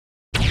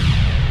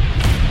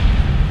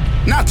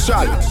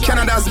Natural,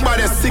 Canada's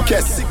baddest,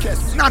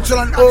 sickest.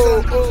 Natural and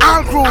all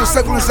crew,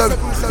 seclusive.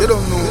 You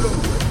don't know.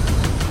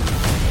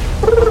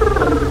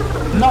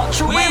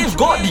 Natural wave,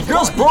 got the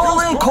girls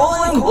brawling,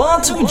 calling,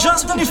 1, 2,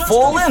 just then they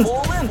falling.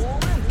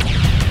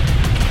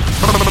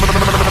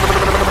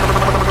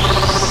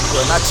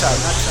 Natural.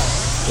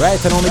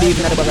 Right, and only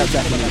leaving at the bottom of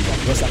that.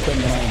 What's that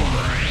going on?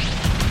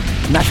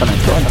 Natural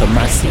and turn to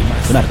mercy.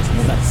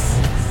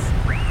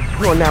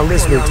 You are now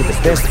listening to the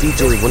best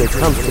DJ when it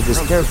comes to this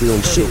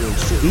Caribbean shit.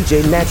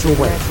 DJ Natural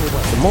Way,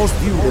 the most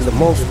viewed and the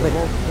most played.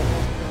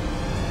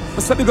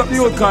 What's up, you got the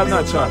old card,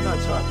 Natural?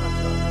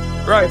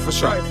 Right, for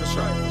sure.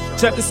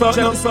 Check this out.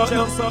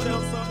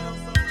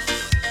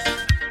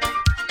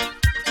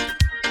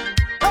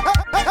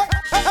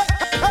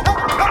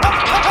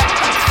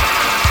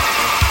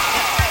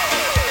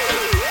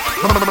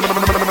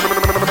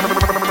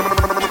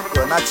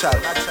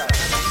 Natural.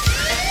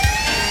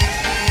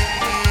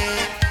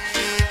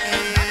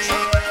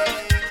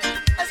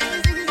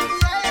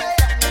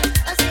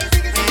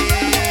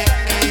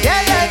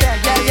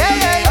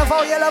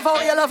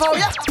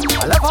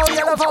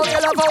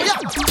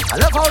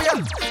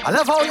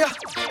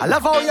 I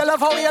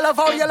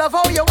love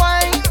how you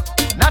whine.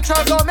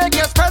 Natural gon' make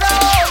you spread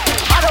out.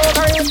 Mad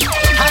over it.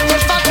 And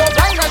it's back up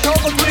like a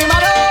trouble to the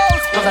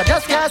models. Cause I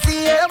just can't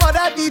see him, but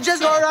that DJ's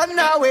gonna run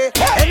away.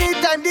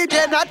 Anytime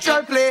DJ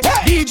Natural play,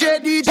 DJ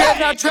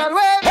Natural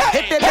way.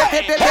 Hip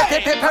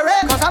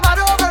parade. Cause I'm mad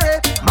over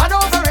it,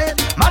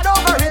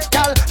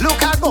 girl.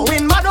 Look at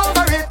going mad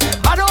over it,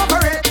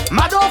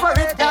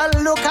 girl.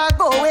 Look at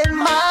going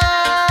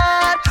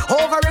mad.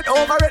 Over it.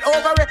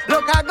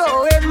 Look at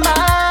going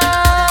mad.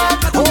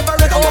 Over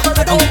it.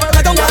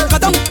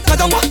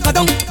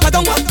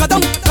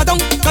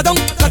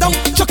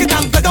 Chuck it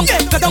down.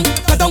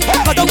 Don't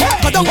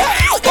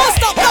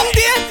stop down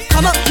there.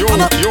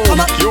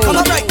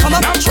 Come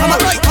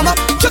up, right.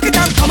 Chuck it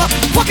down, come up,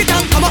 walk it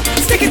down, come up,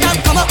 stick it down,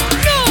 come up.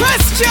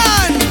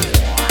 Question.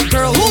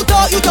 Girl, who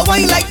taught you to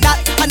whine like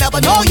that? I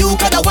never know you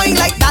could have whine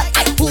like that.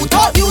 Who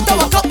taught you to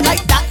walk up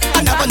like that?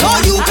 I never know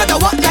you could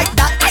have walk like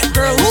that.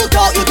 Girl, who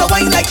taught you to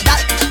whine like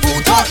that?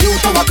 Who taught you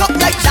to walk up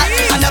like that?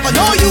 I never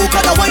know you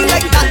could have whine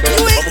like that.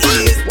 You ain't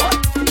easy.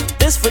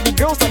 This for the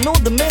girls that know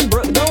the men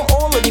broke down.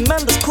 All of the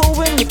men that's cool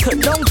when you cut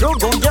down. Girl,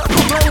 gon' get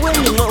cool right when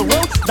you low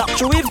roll.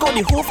 Doctor, we've got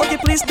the whole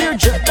fucking place there.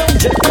 Jet down.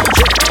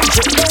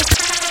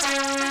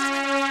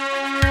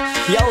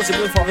 Yeah, I was a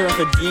good father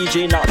for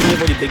DJ, not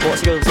anybody big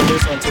boss girls and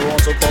this one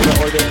Toronto, call that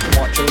order and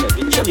watch train it.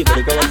 Be chilly, but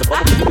the girl at the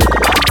bottom.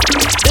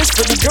 This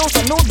for the girls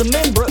that know the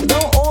men broke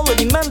down. All of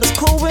the men that's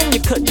cool when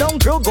you cut down.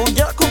 Girl, gon'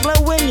 get cool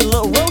right when you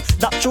low roll.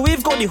 Doctor,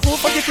 we've got the whole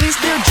fucking place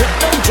there. Jet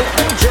down.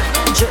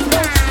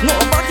 Not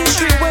a fucking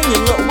street when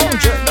you low roll.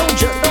 Jet down.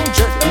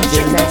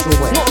 DJ Natural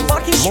Way, Not a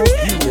fucking most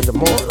street. viewed and the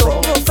most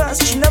Real played.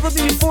 fast, she never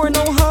been before,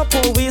 no hop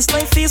on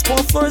waistline. Face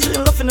on floors,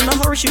 and laughing in a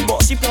hurry. She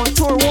bossy on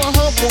tour, one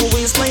hop on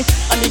waistline.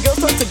 And the girls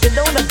start to get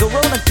down, and go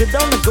round, and get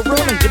down, and go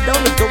round, and get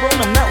down, and go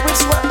round, and not with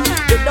sweat.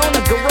 Get down,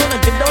 and go round,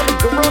 and get down, and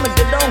go round, and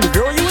get down.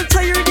 Girl, you ain't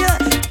tired yet.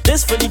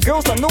 This for the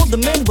girls that know the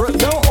men broke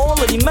down. All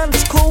of the men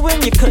that's cool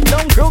when you cut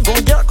down. Girl,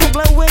 gon' get cool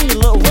blind when you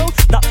low roll.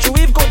 Doctor,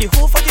 we've got the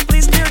whole fucking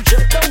place there.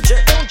 Jet down.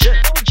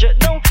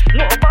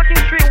 Not a fucking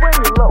street when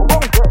you low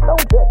roll. Jet down.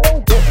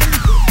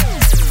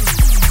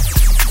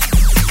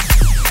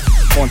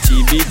 On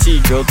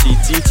TBT, girl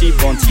TTT,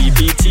 on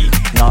TBT.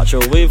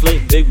 Natural wave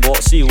like big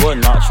bossy, what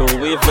natural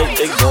wave like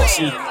big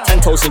bossy.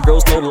 10,000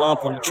 girls, no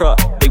lamp on the truck.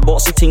 Big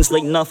bossy things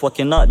like enough,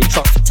 working out the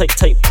truck.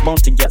 Tight,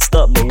 bound to get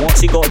stuck. But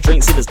once he got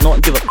drinks, he does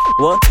not give a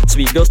what?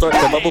 Sweet girl start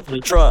to bubble on the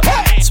truck.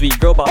 Sweet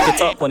girl back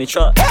it up on the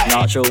truck.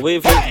 Natural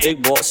wave like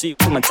big bossy.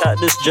 Come and tap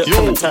this jet,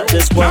 come and tap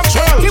this what?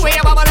 You way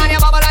you bubble on, you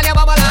bubble on.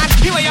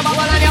 You way you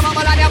bubble on, you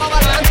bubble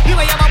on. You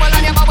way you bubble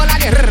on, you bubble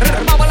on.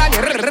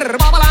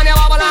 Bubble on, you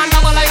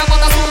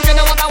got a suit, you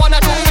know what I wanna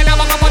do. When I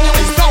walk up on you,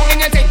 it's down in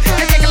your thing.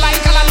 You take it like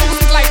I lose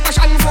it like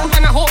passion fruit.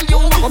 When I hold you,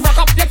 I will rock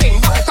up your thing.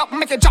 Back it up,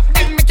 make it drop,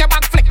 then make your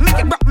back flick. Make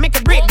it rock, make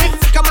it break, then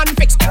come on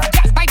fix.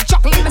 Yes, bite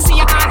chocolate, let me see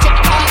your car check.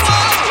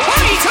 What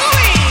are you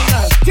doing?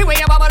 You way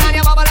you bubble on,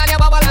 you bubble on.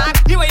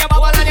 You way you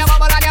bubble on, you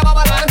bubble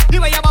on.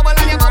 You way you bubble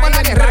on, you bubble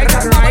on.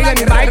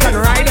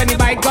 Ride on the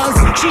bike, girls.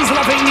 She's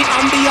loving the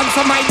ambience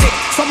of my dick.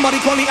 Somebody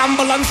call the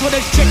ambulance for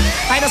this chick.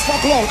 I just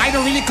fuck long, I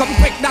don't really come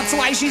quick. That's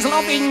why she's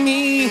loving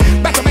me.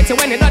 Better bet you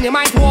when you're done, you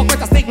might walk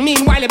with a stick.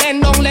 Meanwhile, you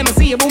bend down, let me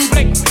see you boom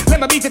flick. Let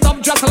me beat it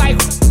up just like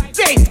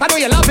Jake, I know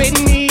you're loving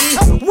me.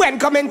 When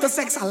coming to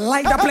sex, I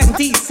like that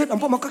plenty. Sit and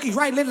put my cookie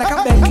right lit like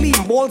a bed clean.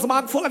 Balls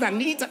bag full and I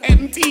need to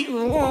empty. These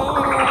girls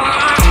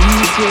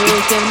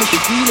tell me she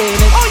feeling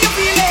it. How you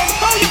feeling?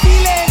 How you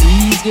feeling?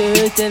 These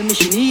girls tell me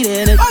she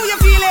needing it. How you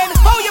feeling?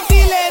 How you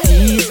feeling?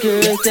 These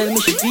girls tell me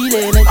she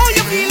feeling it. How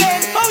you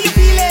feeling? How you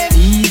feeling?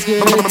 These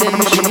girls tell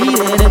me she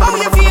needing it. How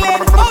you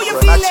feeling? How you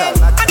feeling?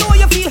 I know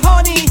you feel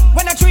horny.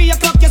 When at 3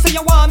 o'clock you say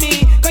you want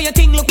me. Cause your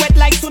thing look wet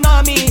like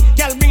tsunami.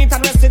 Girl, bring it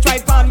and rest it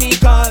right on me.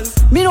 Cause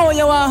me know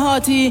you want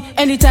hearty.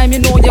 Anytime you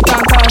know you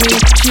can't call me.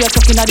 She a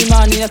talking at the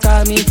morning, you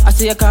call me. I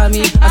say you call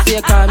me, I say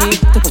you call me.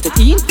 To put it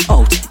in,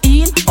 out,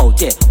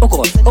 yeah. Oh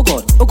God,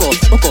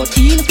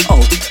 in, out.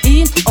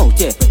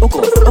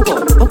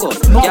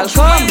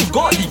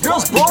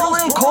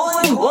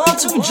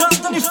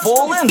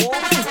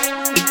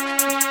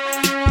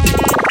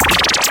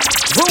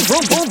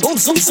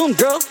 zoom zoom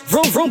girl.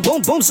 Vroom vroom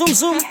boom boom zoom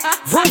zoom.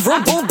 Vroom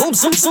vroom boom boom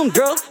zoom zoom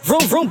girl.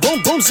 Vroom vroom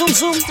boom boom zoom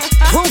zoom.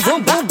 Vroom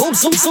vroom boom boom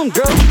zoom zoom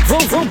girl.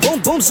 Vroom vroom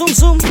boom boom zoom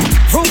zoom.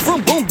 Vroom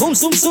vroom boom boom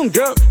zoom zoom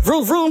girl.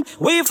 Vroom vroom.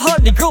 Wave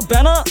hard the girl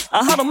banner.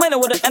 I had a minor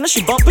with the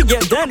energy bump we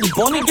get down. The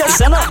bonnie get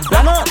sent up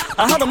banner.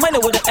 I had a minor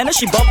with the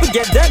energy bump we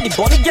get down. The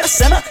bonnie get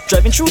sent up.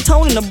 Driving through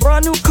town in a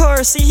brand new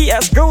car. See he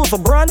asked girl with a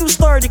brand new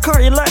star. The car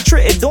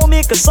electric. It don't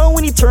make a sound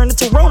when he turned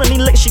it around and he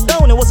let she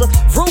down. It was a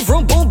vroom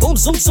vroom boom boom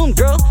zoom zoom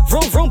girl.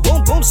 Vroom vroom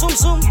boom boom zoom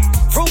zoom.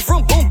 Vroom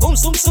vroom boom boom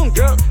zoom zoom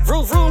girl.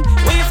 Vroom vroom.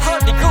 Wave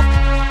hard the girl.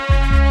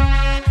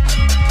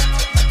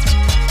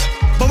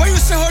 But when you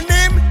say her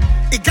name,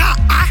 it got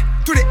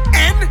to the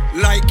end.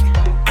 Like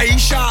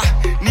Aisha,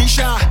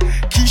 Nisha,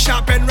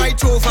 Keisha, pen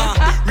right over.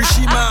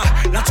 Rishima,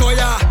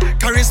 Latoya,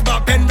 Charisma,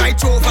 pen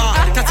right over.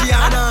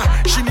 Tatiana,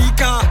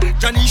 Shinika,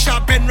 Janisha,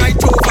 pen right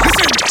over.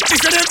 Listen,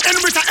 if your name end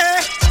with a A,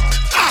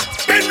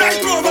 pen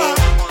right over.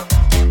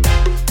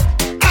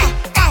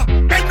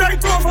 Pen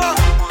right over.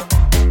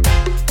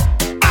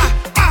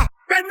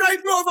 Pen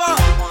right over.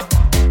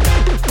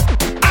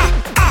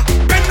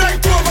 Pen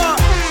right over.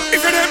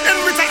 If your name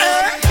end with a A,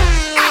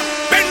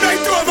 pen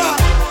right over.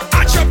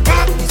 At your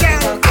back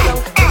down.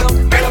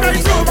 Pen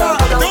right over.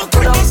 Don't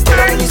quit the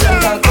stand down.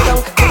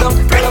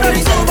 Pen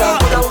right over.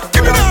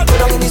 Give me that.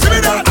 Give me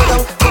that.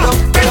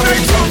 Pen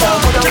right over.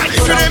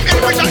 If your name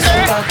end with a A,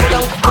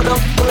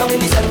 go down in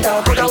the center.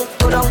 Go down in the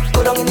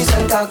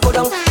center. Go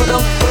down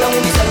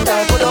in the center.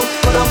 Go down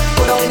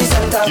in the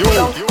center. Go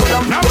down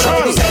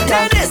in the center.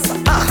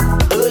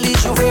 Early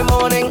Juve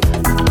morning,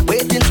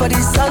 waiting for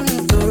the sun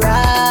to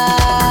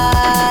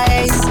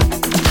rise.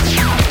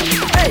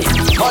 Hey,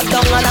 hot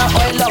down and a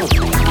oil long.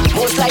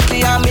 Most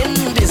likely I'm in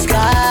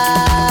disguise.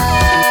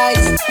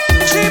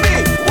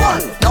 3B1.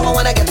 Now I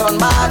wanna get on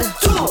bad.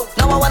 2.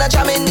 Now I wanna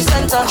jam in the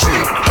center. 3.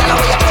 Tell her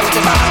where you're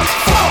pointing back.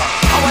 4. I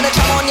wanna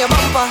jam on your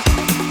bumper.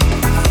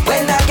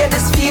 When I get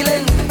this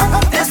feeling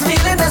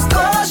is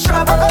cause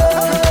trouble.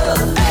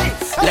 Hey,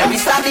 let me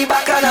start the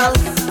bacchanal.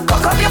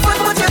 Cock up your foot,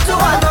 put your two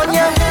hand on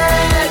your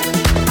head.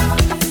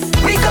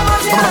 We come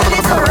out here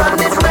early to run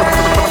this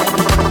red.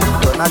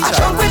 I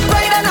drunk with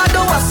pride and I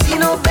don't want to see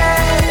no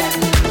bed.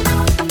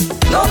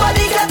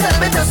 Nobody can tell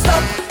me to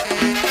stop.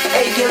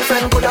 Hey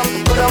girlfriend, go down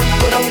in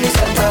the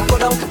center. Go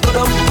down in the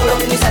center. Go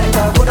down in the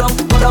center. Go down in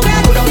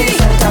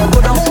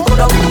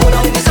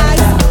the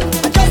center. I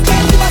just can't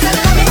see myself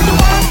coming to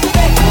work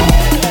today.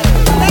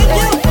 Thank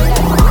you.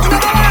 In other words,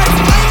 I'm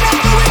not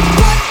doing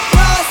what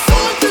was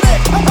soon today.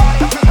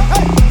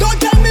 Don't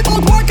tell me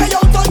about work, I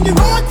out on the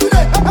road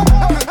today.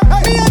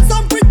 Me and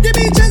some pretty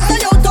beaches, I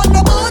out on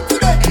the boat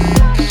today.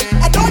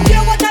 I don't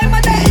care what time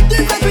of day it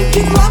is, I'm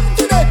drinking rum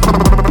today.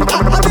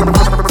 I'm having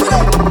fun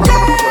today.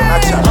 Yeah!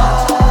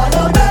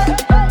 Holiday,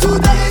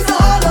 today is a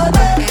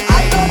holiday. I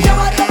don't care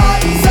what the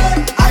body say,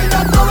 I'm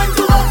not going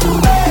to work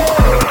today.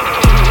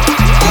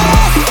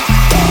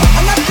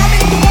 I'm not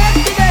coming to work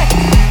today.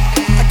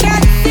 I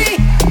can't see,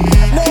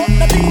 no,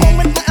 nothing wrong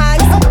with my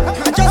eyes.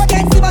 I just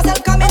can't see myself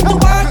coming to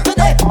work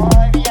today.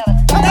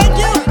 Thank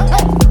you.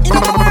 In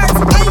other words,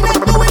 I'm not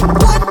doing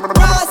what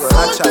was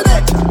soon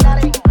today.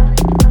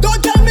 Don't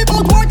tell me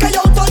about work, I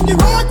out on the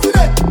road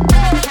today.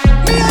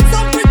 Me and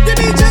some pretty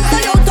beaches, I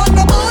out on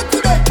the boat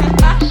today.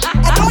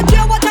 I don't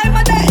care what time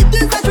of day it is,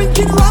 I'm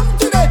drinking rum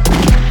today.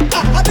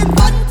 I'm having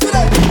fun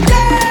today.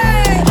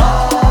 Yeah!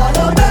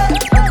 Holiday,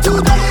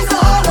 today is a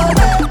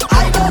holiday. I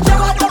don't care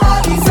what the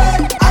body say,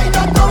 I'm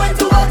not going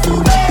to work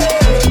today.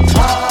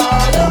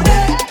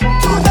 Holiday,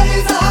 today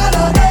is a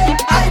holiday.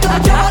 I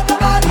don't care what the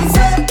body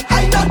say,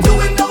 I'm not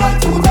doing no work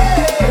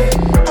today.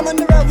 I'm on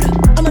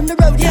the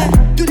road, yeah.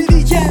 To the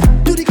beach, yeah.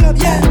 To the club,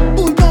 yeah.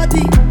 Pool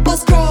party,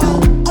 bus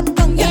crawl, up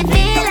down, yeah. You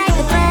feel like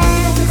the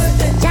first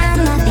jam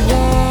of the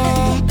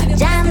year,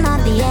 jam of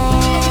the year,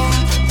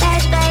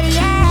 best by the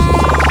year.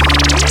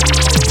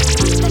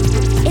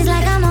 It's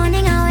like a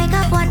morning I wake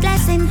up, what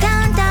blessing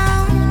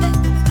downtown.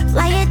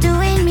 Why you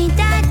doing me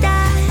da-da?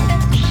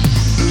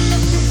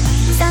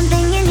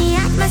 Something in the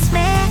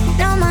atmosphere,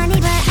 no money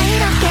but I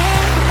don't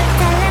care.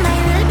 Tell them I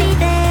will be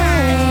there.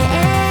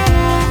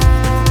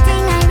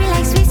 Thing I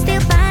relax, we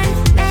still burn.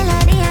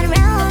 Melody and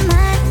real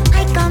woman, I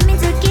come in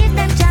to give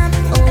them jump.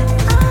 Oh,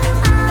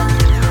 oh,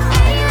 oh.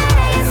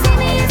 Anywhere you see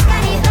me, it's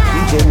carnival.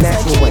 DJ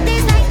Natural So Way, treat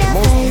this like the the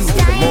most first beautiful, the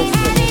time. most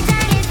Every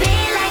time it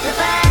feel like the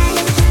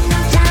first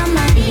jam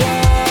of the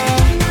year,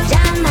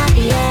 jam of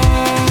the year,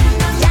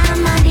 jam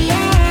of the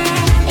year.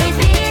 It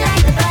feel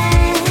like the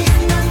first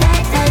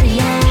best of the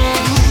year,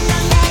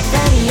 best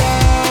of the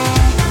year,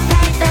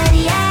 best of the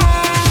year.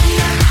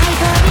 I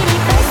go be the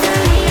first to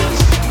reach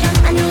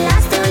and the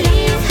last to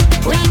leave.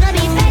 We gonna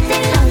be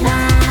fetting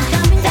longer,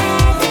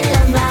 fetting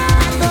longer. I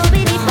go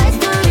be the first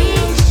to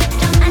reach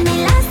and the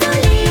last to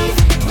leave.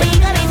 We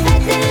gonna be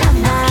fetting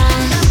longer,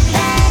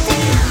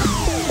 fetting.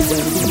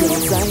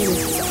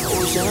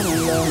 Ocean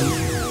and love.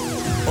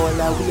 All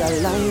that we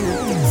align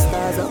with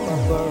stars up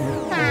above.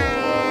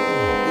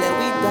 Let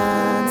we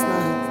dance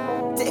now.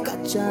 Take a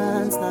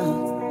chance now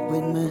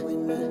with me.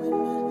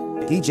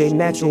 DJ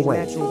Natural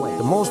Way,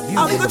 the most I'm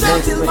beautiful, gonna the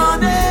most till rare.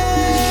 morning.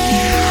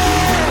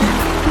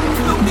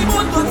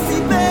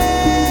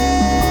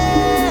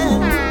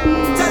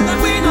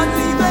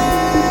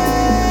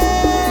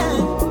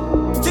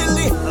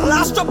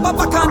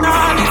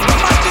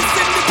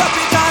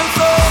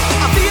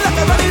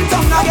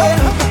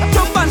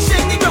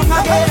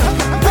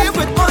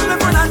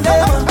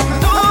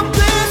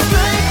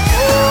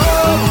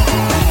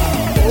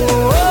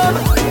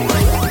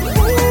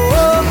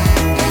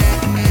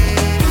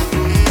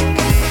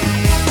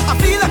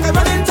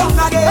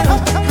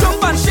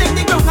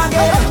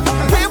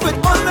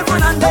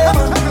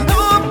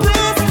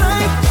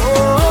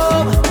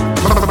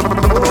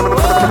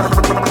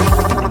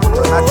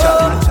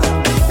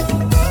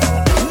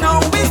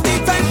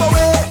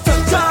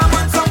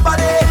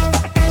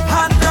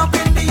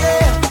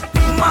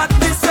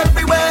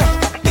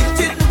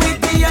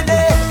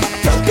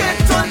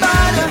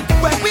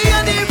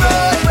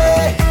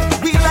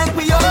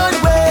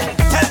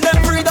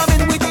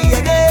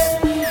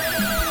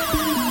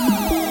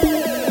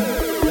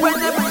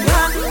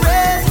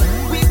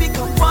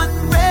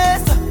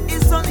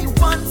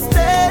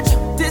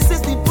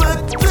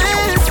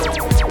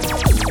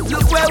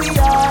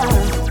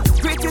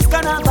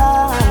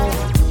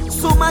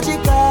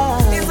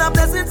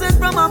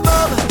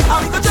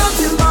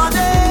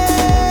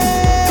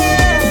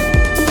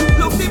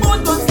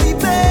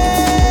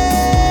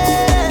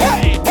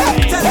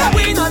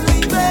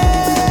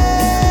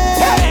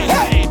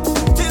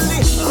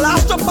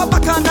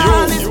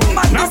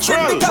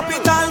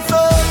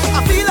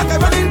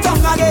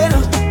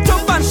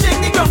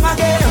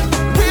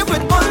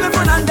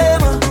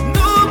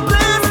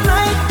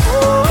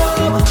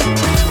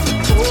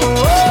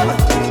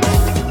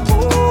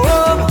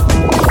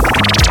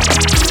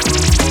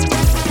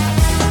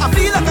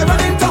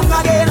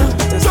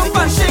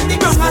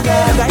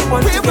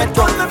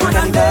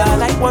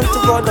 carnival. I want to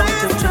go down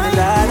to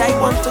Trinidad. I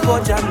want to go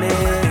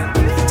jamming.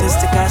 Just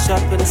take a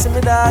shot with a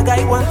simi dog.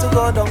 I want to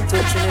go down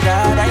to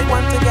Trinidad. I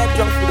want to get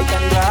drunk with the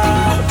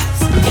carnival.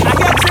 I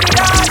get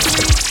Trinidad,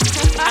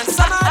 and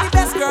some of the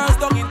best girls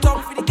down in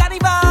town for the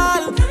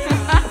carnival.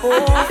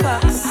 Oh,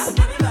 facts.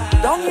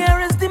 Down here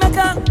is the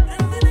Mecca.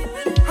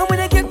 And when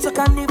I get to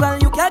carnival,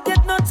 you can't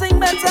get nothing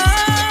better.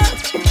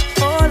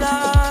 Oh,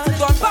 Lord.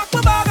 Don't pack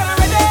my bag and I'm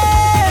ready.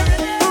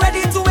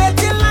 Ready to wait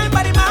till line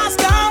by the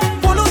master.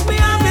 Follow me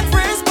up with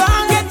freeze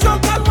bang. Get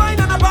drunk and wine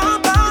on a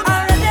bomb bomb.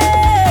 I'm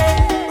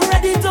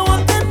ready to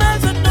walk 10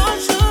 miles with no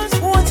shoes.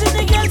 Watching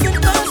the girls in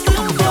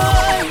costume,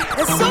 boy.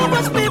 There's so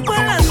much people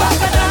and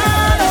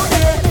bacchanal out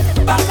there.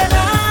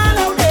 Bacchanal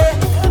out there.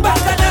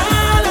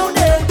 Bacchanal out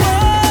there.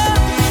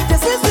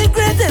 This is the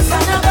greatest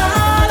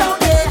carnival out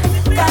there.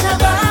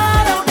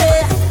 Carnival out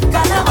there.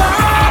 Carnival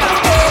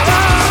out there.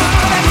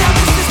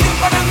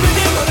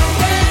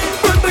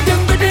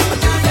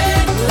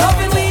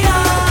 Loving we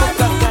are,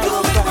 doing what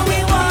we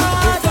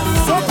want.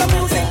 Soca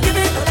music, give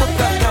it.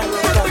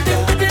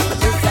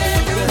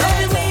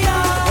 Loving we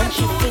are. Once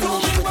you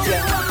finish with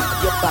your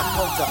back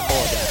out of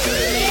order.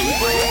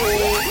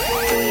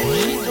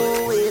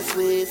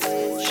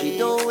 She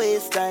don't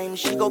waste time.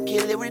 She go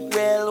kill it with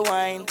real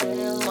wine.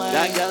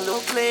 That girl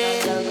don't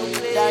play.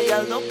 That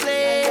girl don't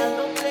play.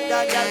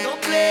 That girl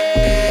don't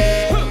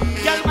play.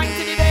 Girl, wine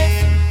to the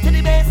bass, to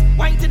the bass,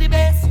 wine to the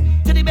bass,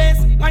 to the bass,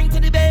 wine to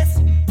the bass,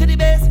 to the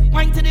bass,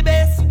 wine to the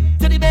bass,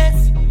 to the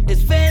bass.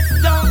 It's face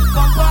down,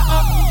 bumper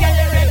up, girl,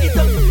 you ready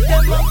to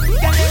them up, girl, you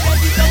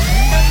ready to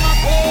them up.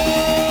 Oh,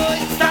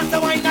 start to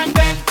wine and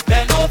bend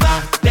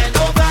over, bend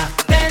over,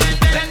 bend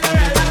around,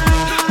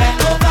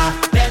 bend over,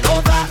 bend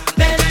over,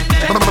 bend over,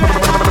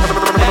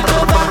 bend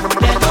over,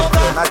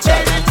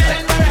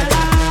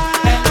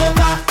 bend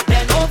over,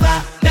 bend over,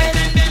 bend.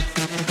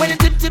 When you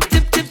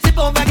tip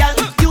over, girl,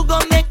 you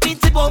gon' make me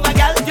tip over,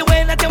 girl. The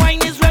way that you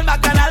wine is real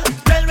bacchanal,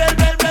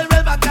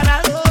 real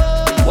bacchanal.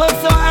 Work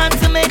so hard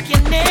to make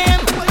your name,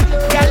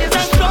 girl is a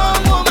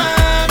strong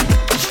woman,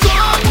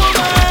 strong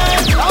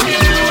woman. How you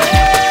do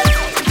it?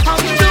 How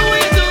you do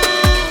it?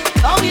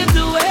 How you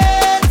do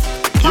it?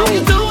 How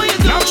you do it?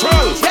 You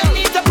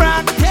need to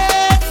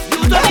practice.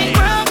 You don't need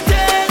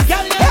practice,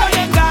 girl. You know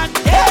you got it.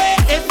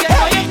 If you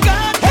know you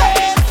got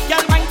it,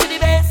 girl, wine to the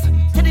bass,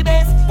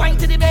 wine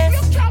to the bass,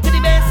 to the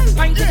bass,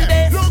 wine to the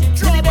bass,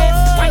 to the bass,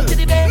 wine to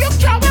the bass. Look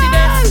trouble,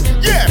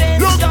 Yeah,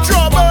 look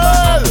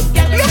trouble.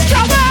 Look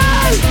trouble.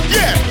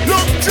 Yeah,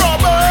 look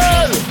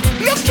trouble.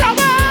 Look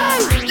trouble.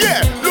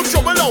 Yeah, look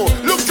trouble now.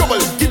 Look trouble.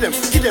 Get them.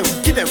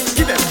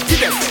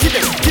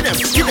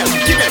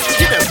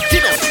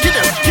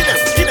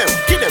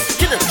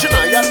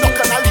 Shania knock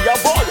and Aliyah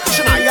ball.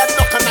 Shania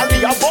knock and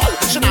Aliyah ball.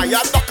 Shania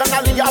knock and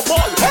Aliyah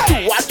ball.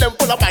 Two of them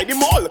pull up by the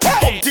mall.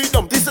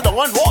 Dumpty sit down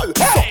on wall.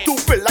 Suck two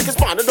pill like it's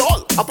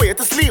Panadol. I put you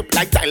to sleep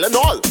like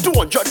Tylenol.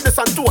 200 this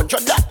and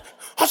 200 that.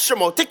 Hush your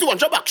mouth, take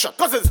 200 back shot.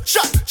 Cause it's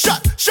shot.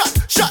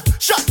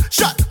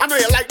 I know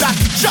you like that.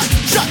 Shot.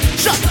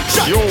 I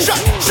know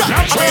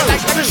you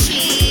like that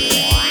machine.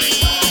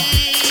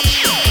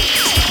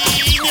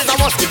 Here's a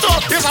mosquito.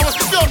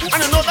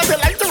 And I know that they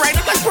like to ride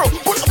it like bro.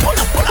 Pull up.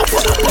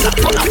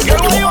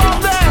 Girl, what you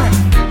up there?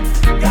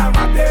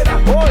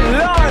 Oh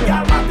Lord.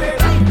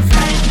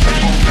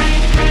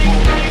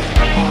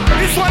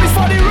 This one is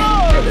for the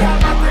road.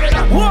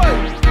 What?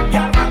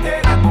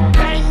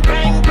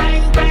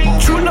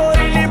 True no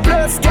in the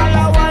place, girl, I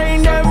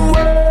wind them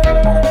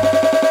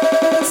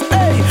waist.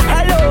 Hey,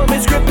 hello,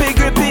 Miss Grippy,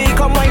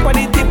 come wine for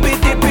the tippy.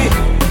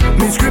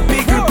 Miss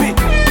Grippy.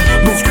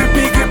 Miss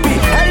Grippy.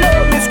 Hello,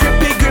 Miss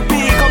Grippy,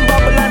 come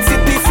bubble and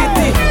city.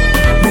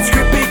 Miss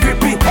Grippy.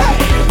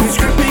 Miss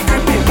Grippy.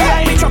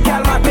 Behind the truck,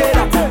 girl,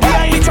 matera.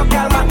 Behind the truck,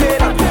 girl,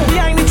 matera.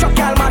 Behind the truck,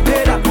 girl,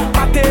 matera.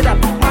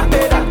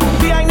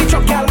 Behind the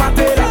truck, girl,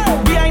 matera.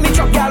 Behind the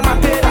truck, girl,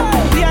 matera.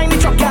 Behind the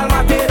truck, girl,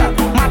 matera.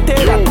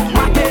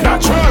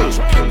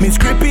 Miss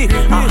Grippy,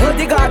 I heard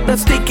you got the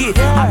sticky.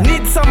 I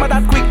need some of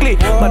that quickly,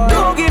 but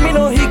don't give me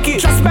no hickey.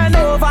 Just bend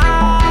over. And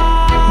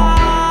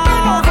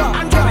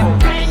drop it.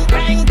 Bang.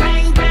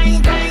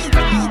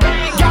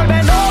 Girl,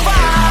 bend over.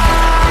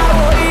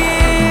 Oh,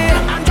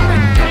 yeah. And drop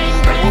it.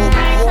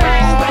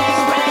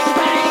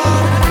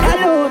 Bang.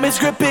 Hello, Miss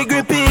Grippy,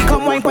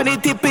 come wine for the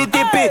tippy.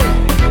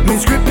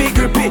 Miss Grippy.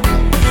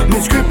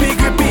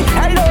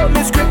 Hello,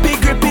 Miss Grippy,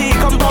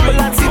 come bubble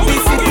and city.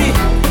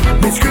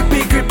 Miss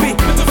Grippy.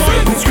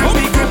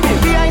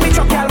 Behind the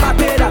truck, girl,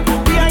 matera.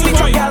 Behind the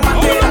truck, girl,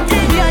 matera.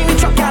 Behind the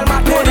truck, girl,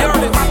 matera.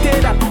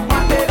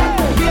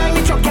 Behind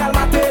the truck, girl,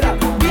 matera.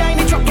 Behind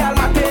the truck, girl,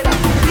 matera.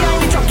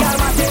 Behind the truck, girl,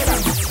 matera.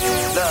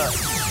 Look,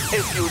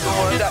 if you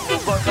know that you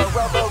got a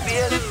rubber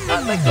bass,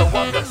 I'd like to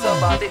walk up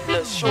somebody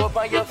to show up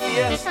on your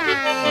face.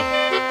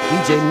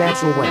 DJ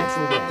Natural Way,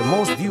 the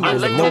most viewed I'd and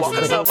the like to most walk up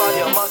played.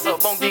 somebody on muscle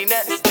on the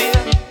next day.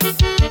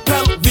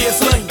 Pelt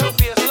baseline.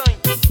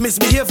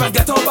 Misbehave and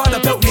get up on the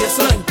pelt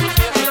baseline.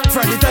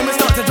 From the time I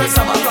start to drink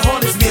some alcohol,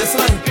 it's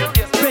baseline.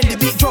 When the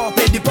beat drop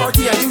in the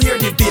party and you hear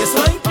the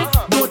baseline,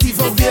 don't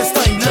even waste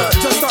time, look,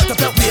 just start to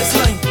pelt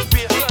baseline.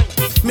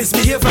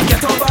 Misbehave and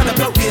get up on by the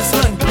belt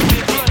waistline.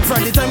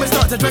 From the time I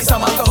start to drink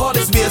some alcohol,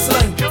 it's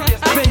baseline.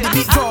 When the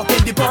beat drop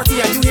in the party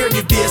and you hear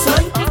the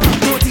baseline,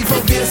 don't even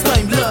waste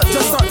time, love,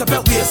 just start the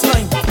belt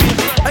waistline.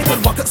 I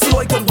can walk it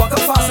slow, I can walk it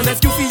fast, and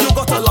if you feel you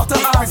got a lot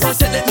of eyes,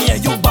 first let me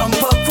and you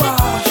bumper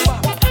crash.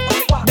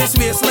 This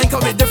waistline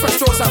come with different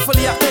strokes, I'm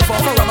fully active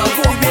off a rubber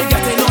coat. We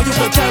getting on you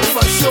can tell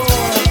for sure.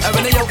 And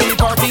when they out in the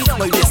party,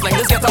 my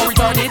waistline just get all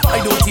retarded. I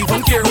don't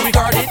even care who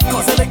regard it,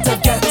 cause I like to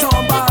get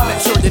on by.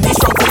 Make sure the knees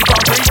strong for the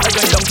concrete. I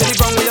go down to the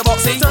ground with the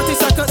boxing. 30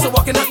 seconds to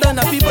walking up then,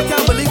 and people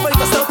can't believe I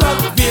can still pelt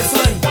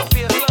waistline.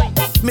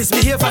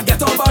 Misbehave and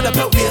get on by the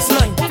belt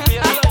waistline.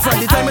 From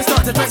the time I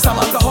start to drink some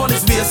alcohol,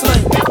 it's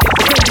waistline.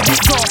 When the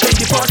beat drop in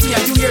the party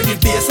and you hear the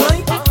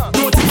bassline,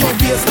 don't even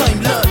waste time,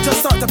 love, just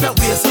start the belt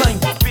waistline.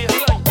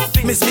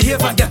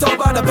 Misbehave and get on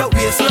by the belt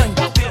waistline.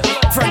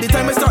 From the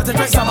time I start to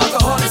drink some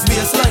alcohol, it's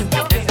waistline.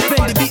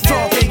 When the beat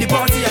drop in the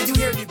party and you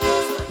hear the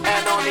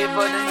And only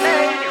for the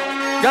night.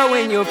 Go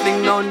when you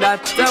fling down that,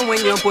 and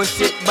when you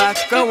push it back.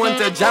 I want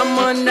to jam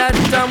on that,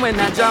 and when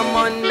I jam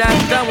on that,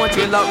 I want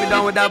you lock me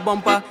down with that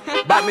bumper,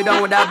 back me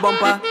down with that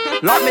bumper,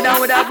 lock me down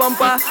with that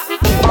bumper.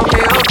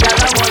 Okay, oh girl,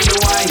 I want you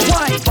wine,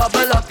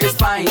 bubble up your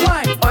spine,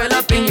 oil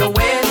up in your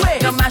waist,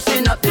 you're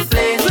mashing up the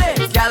place.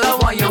 Girl, I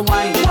want you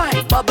wine,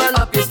 bubble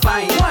up your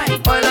spine,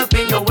 oil up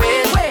in your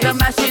waist, you're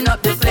mashing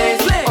up the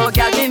place. Oh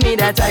girl, give me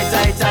that tight,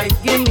 tight, tight,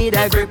 give me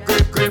that grip,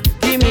 grip, grip,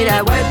 give me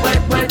that wet, wet,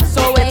 wet,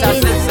 so wet, I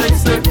slip, slip,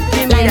 slip,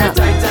 give me that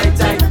tight, tight,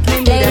 tight,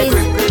 give me that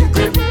grip, grip,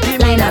 grip, give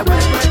me that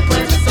wet, wet,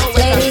 wet, so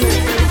wet, I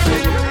slip, slip,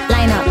 slip.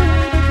 Line up.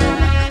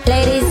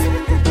 Ladies,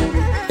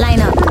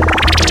 line up.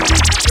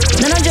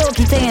 No, no joke,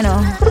 you know.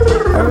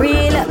 A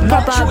real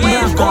proper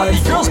We've got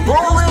brothers. girls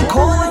bowling,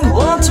 calling,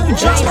 1, 2,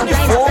 just when you're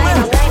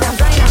falling.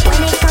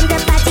 When it comes to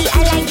party, I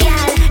like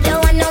y'all. Don't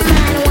want no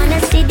man, wanna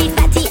see the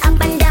party up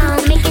and down.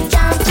 Make it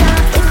jump, jump.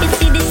 If you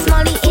see the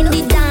smally in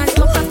the dance,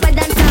 more proper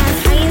than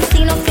dance. I ain't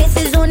seen no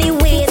faces, only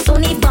waist,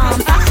 only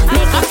bumper.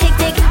 Make it tick,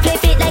 tick,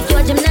 flip it like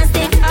your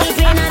gymnastic. It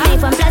rain on me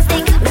from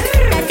plastic.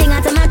 That thing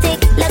automatic.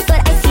 Look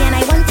what I see and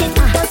I want it.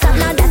 Don't stop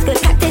now, that's good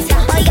practice.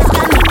 Oh yes,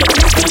 gotta make it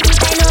nasty.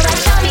 I know that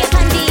show me a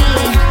panty.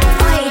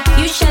 Oi,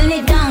 you shutting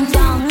it down,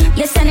 down.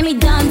 You're sending me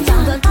down,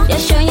 down. You're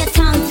showing your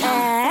tongue,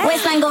 tongue.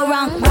 Waistline go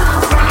wrong, wrong,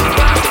 wrong,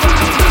 wrong, wrong,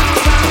 wrong, wrong.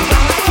 Wrong,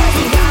 wrong,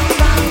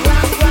 wrong,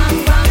 wrong, wrong,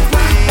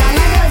 wrong. Wrong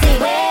and rosy.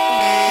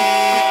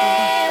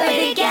 Where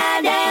the girl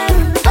them?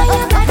 Oh,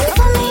 your body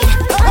for me.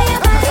 Oh, your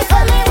body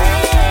for me.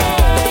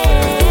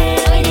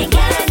 Where the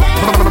girl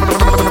them? Oh,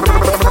 your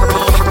body for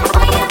me.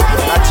 Oh, your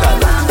body. Wrong,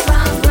 wrong,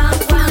 wrong,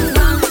 wrong,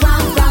 wrong,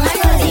 wrong, wrong and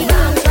rosy.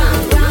 Wrong, wrong,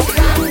 wrong,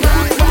 wrong,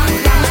 wrong, wrong,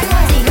 wrong and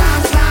rosy.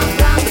 Wrong,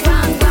 wrong, wrong,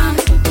 wrong, wrong,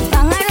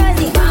 wrong and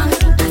rosy. Wrong,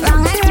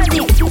 wrong and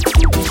rosy.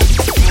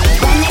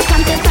 When it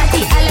comes to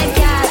party, I like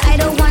y'all. I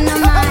don't want no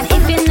man.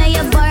 If you know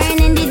you're boring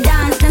in the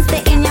dance, then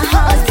stay in your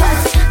house. Plus,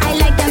 I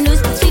like them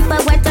loose, sweet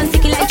but wet and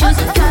sticky like juice.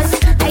 Plus,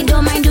 I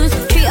don't mind juice.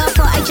 3 or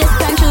 4, I just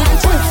can't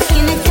choose.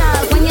 Skin it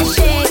up when you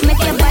shake,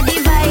 make your body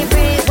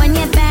vibrate. When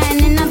you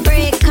bend in a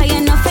break, 'cause you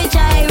know for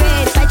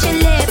gyrate. Bite your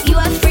lip, you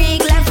a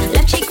freak. Left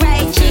cheek,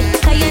 right cheek.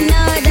 'Cause you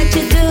know that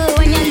you do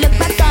when you look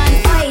back on.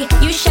 Oi,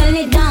 you shutting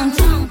it down.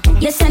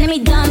 You're sending me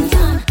down.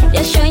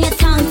 You're showing your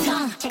tongue.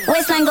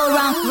 Waistline go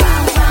wrong.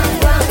 Wrong, wrong,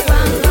 wrong,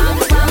 wrong, wrong,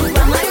 wrong,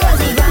 wrong and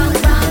rosy. Wrong,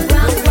 wrong,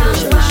 wrong, wrong,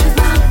 wrong,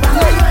 wrong, wrong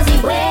and rosy.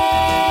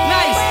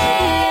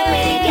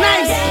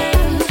 Nice.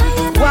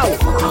 Wow,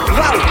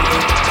 wow.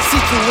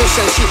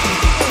 Situationship,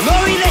 no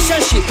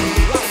relationship.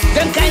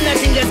 Them kind of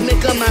thing that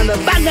make a man a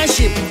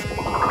partnership.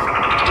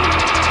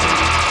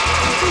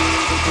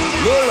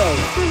 No love,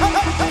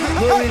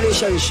 no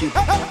relationship.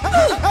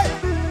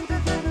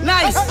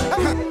 Nice,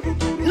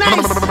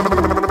 nice.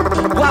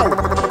 Wow,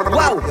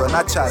 wow.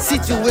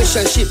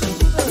 Situationship,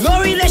 no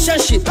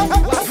relationship.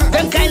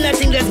 Them kind of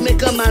thing that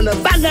make a man a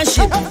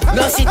partnership.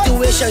 No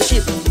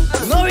situationship,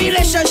 no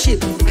relationship.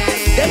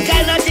 Them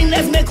kind of thing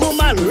that make a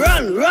man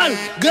run, run.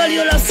 Girl,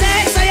 you love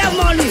sex, I have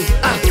money.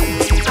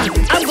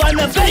 I'm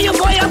gonna pay you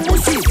for your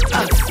pussy.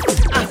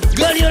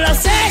 Girl, you love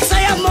sex,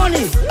 I have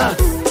money.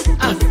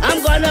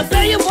 I'm gonna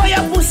pay you for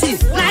your pussy.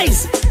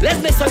 Nice.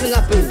 Let's make something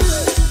happen.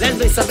 Let's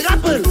make something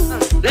happen.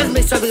 Let's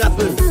make something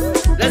happen.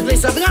 Let's make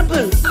something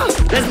happen.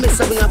 Let's make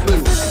something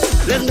happen.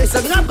 Let's make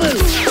something happen.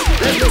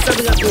 Let's make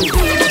something happen.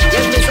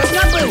 Let's make something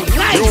happen.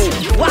 Nice.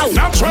 Wow.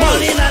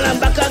 Morning and I'm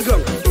back and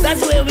drunk.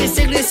 That's where we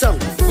sing this song.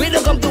 We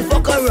don't come to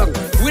fuck around.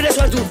 We just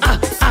want to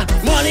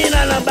morning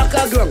and I'm back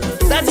and drunk.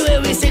 That's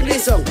where we sing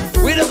this song.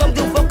 We don't come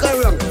to fuck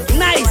around.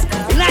 Nice,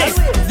 nice.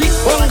 Dick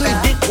hungry,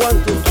 dick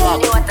want to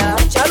talk.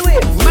 Shall we?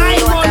 My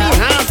money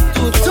have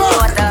to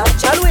talk.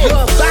 Shall we?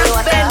 Your back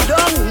bend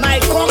down, my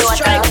cock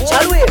strike.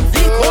 Shall we?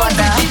 Dick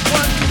hungry, dick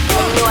want to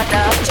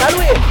talk. Shall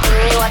we?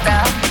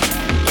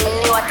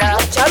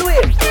 Shall we?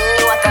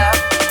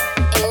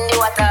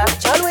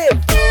 Shall we?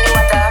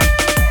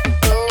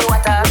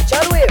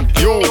 Shall we?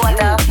 Yo,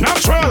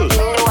 natural.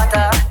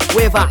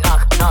 Waver.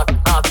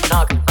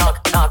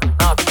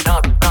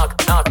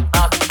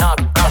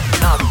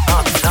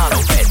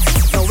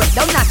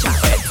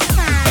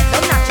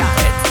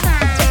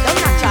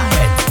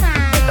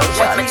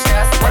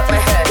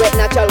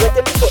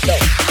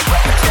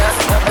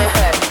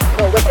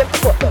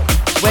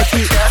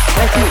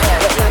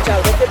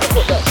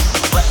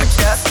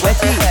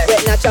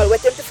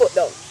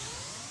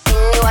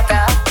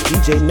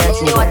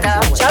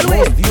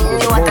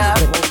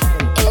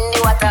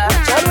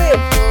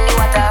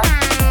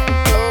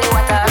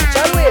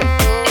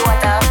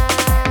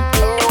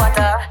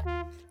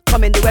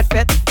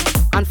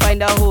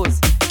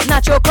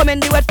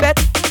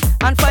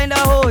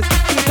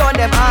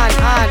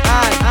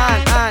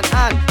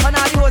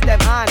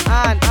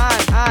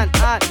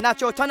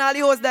 Nacho, turn all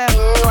the hoes them.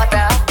 What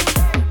up?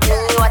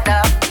 What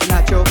up?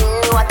 Nacho.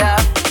 What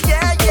up?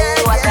 Yeah,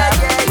 yeah, What yeah, up?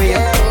 yeah,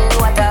 yeah.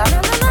 What up?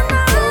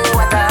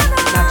 What up?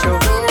 Nacho.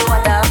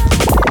 What up?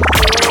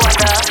 What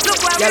up? Look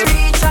where we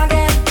reach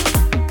again.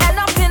 End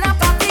up in a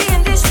party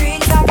in the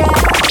streets again.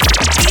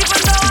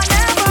 Even though I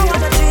never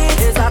wanna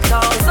cheat, it's 1,000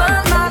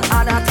 man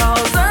and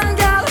 1,000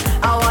 girl.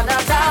 I wanna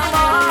jam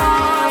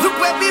on. Look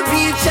where we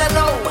reach, you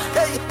know.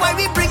 Why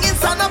we bringing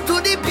sun up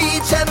to the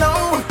beach, you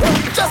know.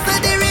 Just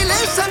let the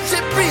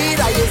relationship breed.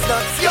 I is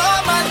not your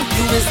man,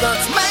 you is not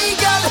my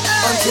girl.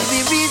 Until we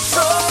reach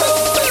so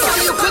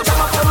you could jump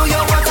up on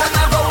your water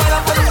and go and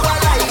up on your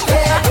light,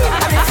 yeah.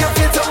 And if you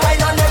feel to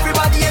wine on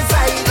everybody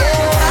inside,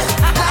 yeah.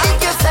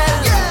 Like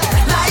yourself,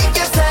 like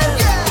yourself,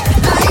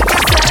 like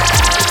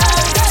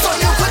yourself. So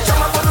you could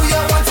jump up on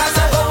your water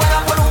and go and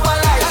up on your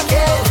light,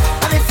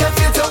 yeah. And if you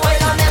feel to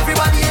wine on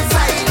everybody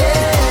inside,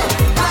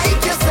 yeah.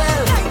 Like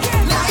yourself,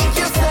 like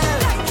yourself,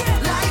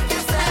 like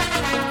yourself.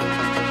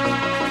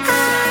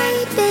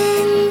 I've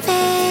been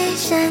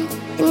patient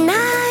and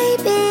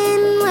I've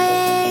been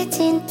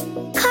waiting.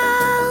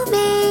 Call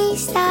me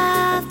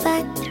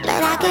stubborn,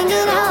 but I can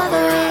get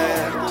over it.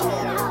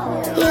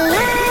 You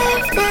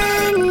left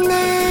and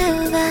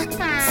never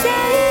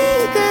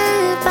say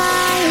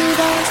goodbye.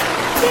 There's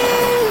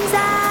tears I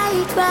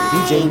cry.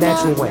 DJ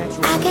Natural Way.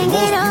 I can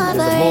get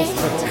over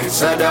it.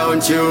 So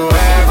don't you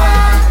ever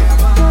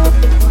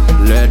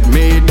let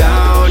me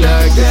down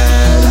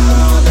again.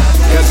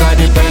 Cause I'm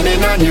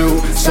depending on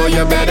you, so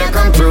you better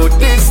come through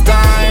this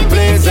time.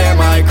 Please hear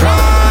my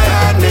cry.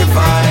 And if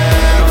I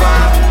ever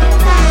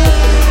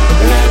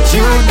let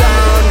you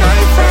down,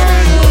 my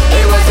friend,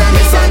 it was a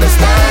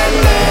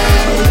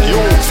misunderstanding.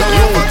 So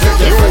you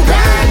take it for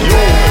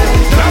granted.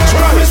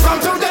 Promise from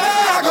today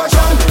I go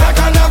jump like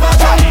I never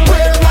jump,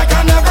 wave like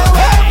I never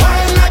wave,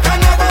 wine like I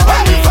never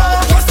went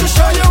before, just to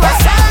show you a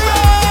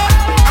sorrow,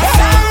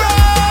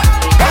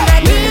 and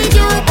I need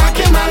you back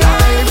in my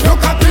life.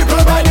 Look at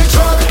people by the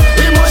truck,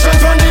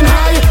 emotions running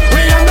high,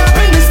 we end up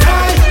in the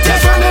sky,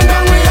 just running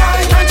down we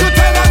high. Can't you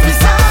tell that we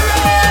sorry,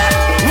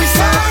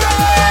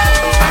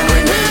 and we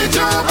need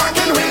you back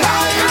in we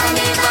high. I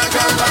need my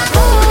girl back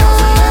home.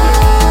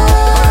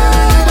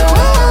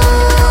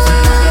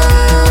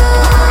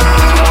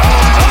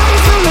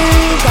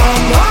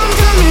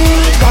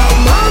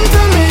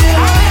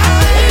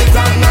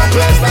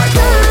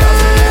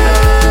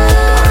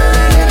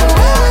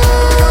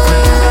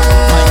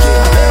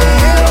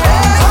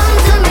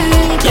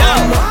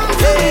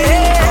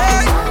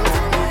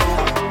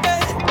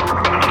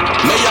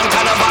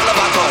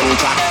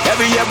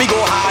 Every year we go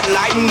hard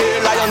like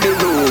nail on the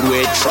road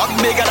with truck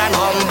bigger than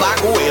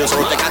humpback wheels. So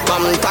take a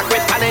contact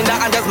with calendar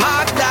and just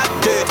mark that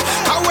date.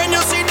 And when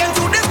you see them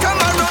do this come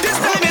around, this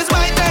time is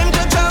my time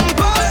to jump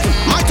on,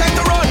 my time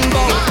to run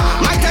ball,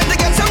 my time to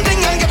get something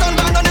and get on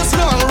band on this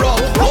long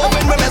road.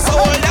 Moving with my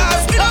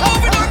shoulders, we don't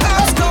move in our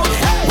cars now.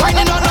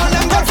 Whining on all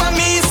them girls for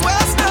me, swear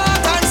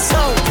start and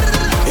sound.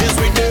 Yes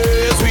we do,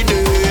 yes we do,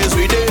 yes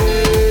we do.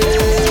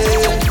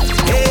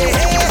 Hey,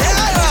 hey,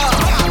 hey,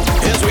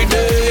 yes we do,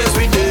 yes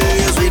we do,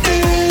 yes we do.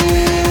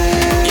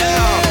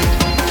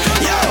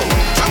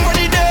 Jump when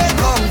the day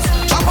comes,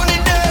 jump when the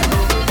day,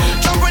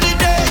 jump when the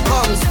day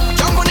comes,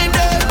 jump when the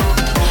day,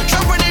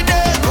 jump when the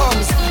day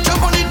comes,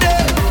 jump when the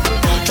day,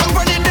 jump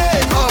when the day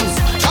comes,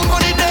 jump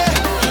when the day.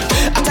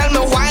 I tell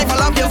my wife I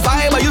love your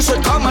vibe, but you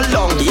should come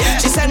along.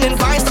 She's sending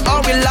vibes to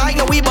all we like,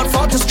 and we both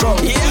 40 strong.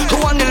 Who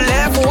on the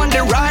left, who on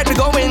the right, we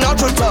going out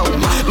to town.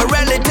 My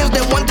relatives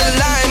they want the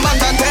line, but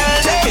I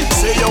tell them,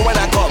 see you when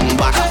I come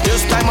back.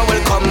 This time I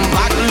will come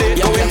back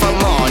late, going from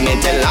morning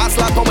till last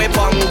lap away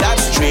from that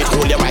street.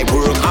 Hold your right,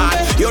 work hard.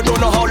 You don't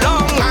know how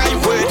long I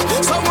wait.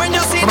 So when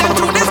you see them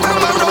do this time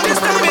around, this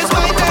time is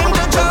my time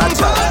to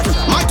jump on,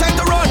 my time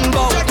to run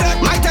ball,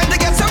 my time to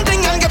get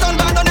something and get on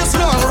band on this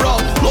long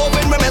road.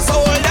 Moving with my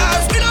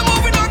shoulders, we don't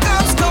move in our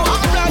cups now.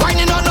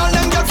 Whining on all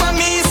them girls for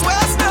me,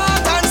 swear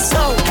start and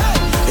sound.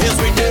 Yes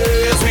we do,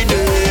 yes we do,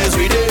 yes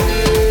we do.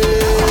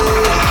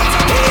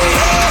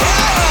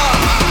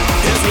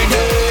 Yes we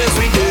do, yes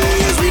we do,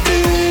 yes we do.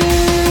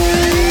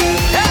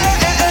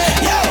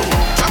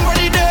 Jump when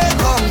the day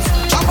comes,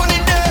 jump when the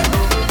day,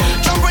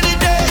 jump when the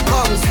day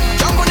comes,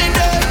 jump when the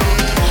day,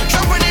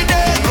 jump when the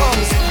day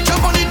comes,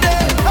 jump when the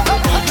day,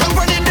 jump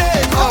when the day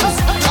comes,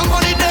 jump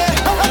when the day.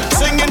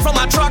 Singing from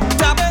a truck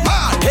top,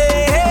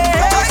 hey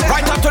hey,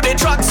 right up to the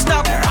truck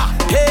stop,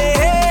 hey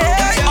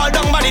hey, all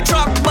down by the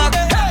truck back,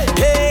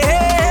 hey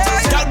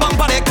hey, girl bump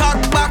on the cock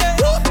back,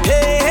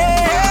 hey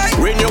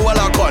hey. Renewal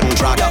a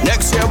contract,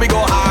 next year we go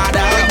hard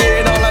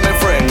again. All of my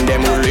friends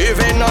them who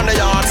living on the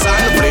yachts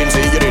and planes,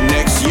 see you the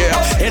next year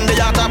in the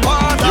yacht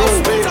apart of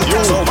Spain.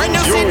 So when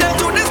you see them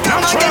do this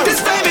come again,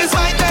 this time is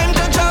my time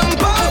to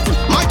jump up,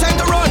 my time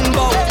to run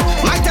ball,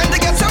 my time to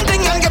get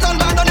something and get on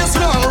band on this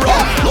long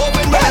road.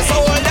 Moving with my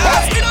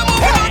shoulders, we don't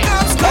move in our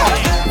cups now.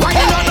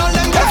 Whining on all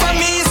them girls for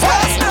me,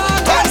 swear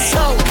start and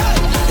sound.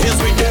 Yes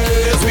we do,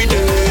 yes we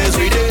do, yes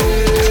we do.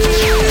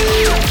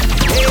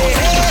 Hey,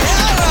 hey,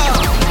 hey.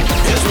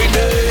 Yes we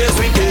do, yes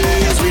we do,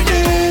 yes we do.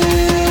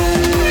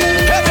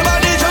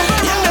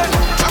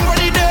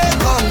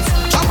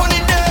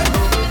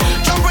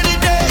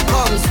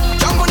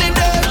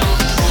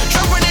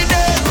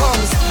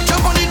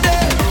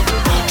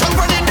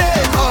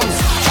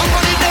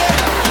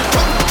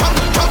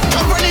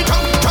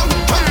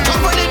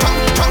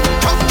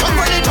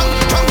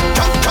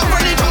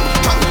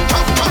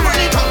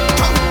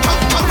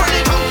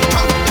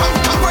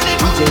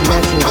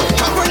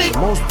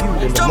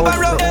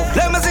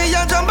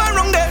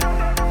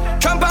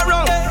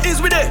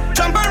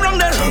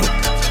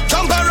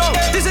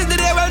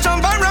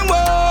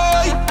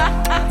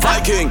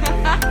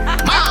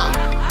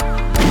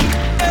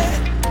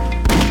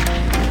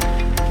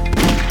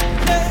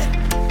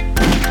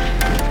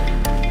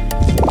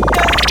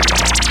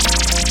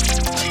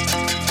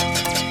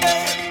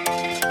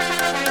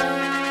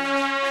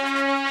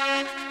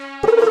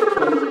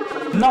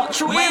 watch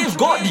your wave.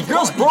 Got the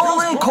girls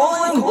brawling,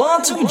 calling,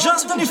 1, 2,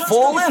 just then you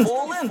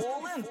falling.